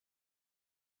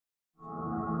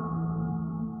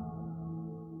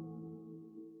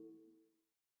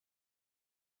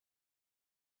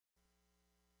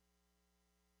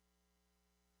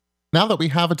Now that we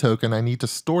have a token, I need to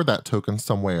store that token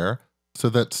somewhere so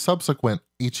that subsequent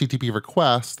HTTP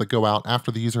requests that go out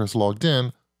after the user has logged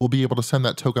in will be able to send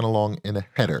that token along in a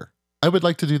header. I would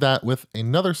like to do that with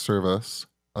another service,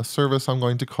 a service I'm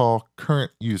going to call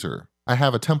current user. I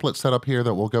have a template set up here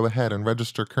that will go ahead and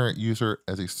register current user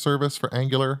as a service for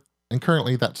Angular, and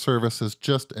currently that service is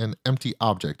just an empty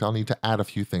object. I'll need to add a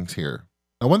few things here.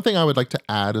 Now, one thing I would like to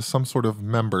add is some sort of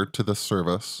member to this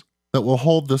service that will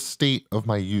hold the state of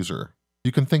my user.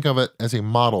 You can think of it as a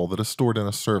model that is stored in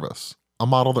a service, a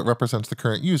model that represents the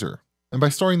current user. And by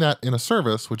storing that in a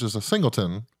service, which is a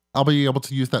singleton, I'll be able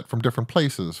to use that from different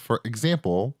places. For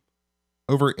example,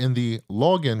 over in the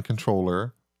login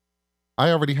controller,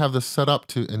 I already have this set up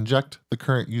to inject the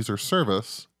current user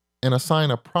service and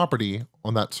assign a property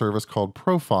on that service called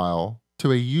profile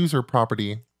to a user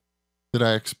property that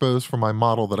I expose from my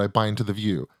model that I bind to the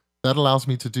view. That allows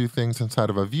me to do things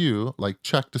inside of a view, like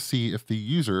check to see if the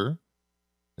user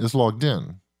is logged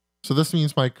in. So this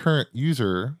means my current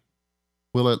user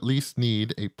will at least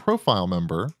need a profile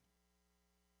member.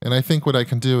 And I think what I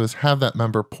can do is have that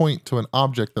member point to an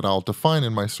object that I'll define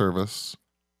in my service,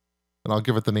 and I'll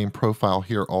give it the name profile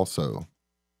here also.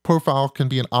 Profile can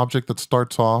be an object that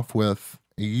starts off with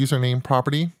a username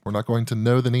property. We're not going to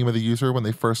know the name of the user when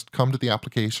they first come to the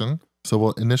application, so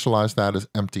we'll initialize that as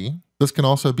empty. This can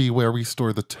also be where we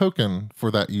store the token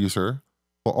for that user.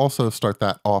 We'll also start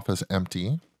that off as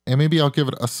empty. And maybe I'll give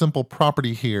it a simple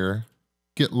property here,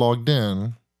 get logged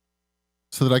in,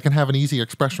 so that I can have an easy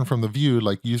expression from the view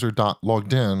like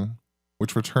user.loggedin,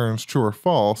 which returns true or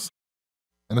false.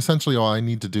 And essentially all I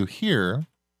need to do here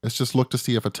is just look to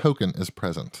see if a token is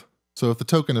present. So if the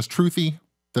token is truthy,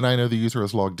 then I know the user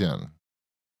is logged in.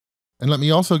 And let me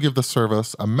also give the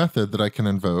service a method that I can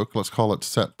invoke, let's call it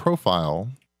setProfile,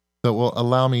 that will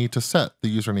allow me to set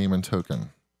the username and token.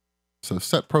 So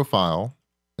setProfile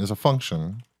is a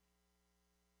function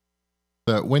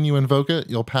that when you invoke it,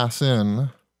 you'll pass in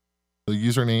the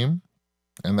username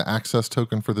and the access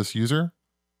token for this user.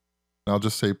 And I'll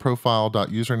just say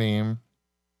profile.username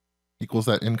equals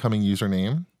that incoming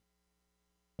username.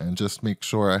 And just make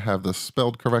sure I have this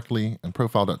spelled correctly, and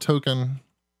profile.token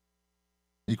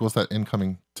equals that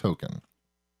incoming token.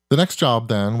 The next job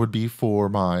then would be for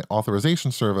my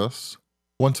authorization service.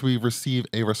 Once we receive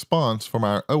a response from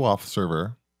our OAuth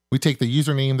server, we take the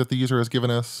username that the user has given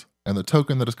us and the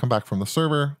token that has come back from the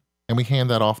server, and we hand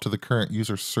that off to the current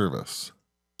user service.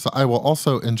 So I will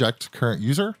also inject current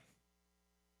user.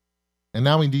 And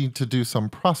now we need to do some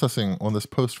processing on this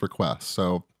post request.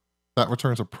 So that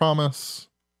returns a promise,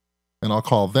 and I'll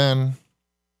call then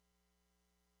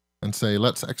and say,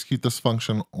 let's execute this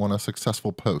function on a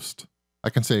successful post. I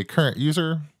can say current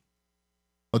user.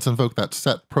 Let's invoke that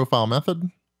setProfile method.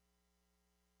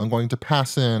 I'm going to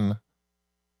pass in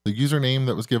the username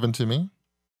that was given to me.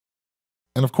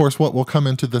 And of course, what will come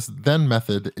into this then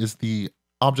method is the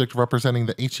object representing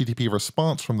the HTTP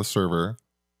response from the server.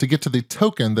 To get to the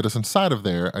token that is inside of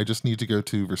there, I just need to go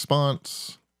to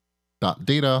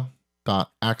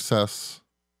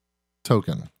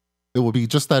response.data.access_token. It will be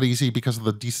just that easy because of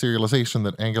the deserialization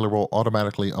that Angular will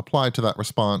automatically apply to that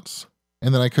response.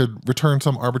 And then I could return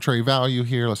some arbitrary value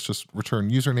here. Let's just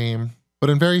return username. But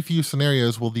in very few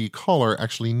scenarios will the caller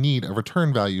actually need a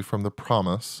return value from the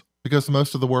promise, because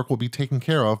most of the work will be taken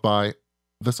care of by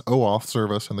this OAuth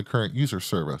service and the current user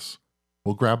service.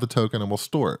 We'll grab the token and we'll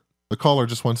store it. The caller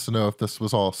just wants to know if this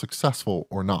was all successful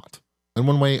or not. And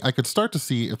one way I could start to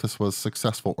see if this was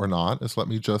successful or not is let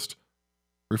me just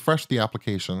refresh the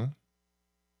application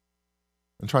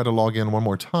and try to log in one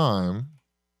more time.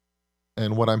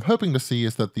 And what I'm hoping to see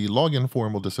is that the login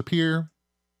form will disappear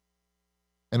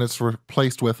and it's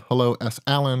replaced with hello S.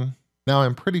 Allen. Now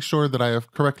I'm pretty sure that I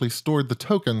have correctly stored the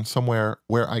token somewhere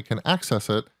where I can access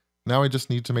it. Now I just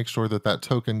need to make sure that that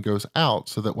token goes out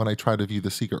so that when I try to view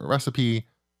the secret recipe,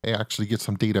 I actually get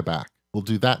some data back. We'll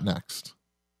do that next.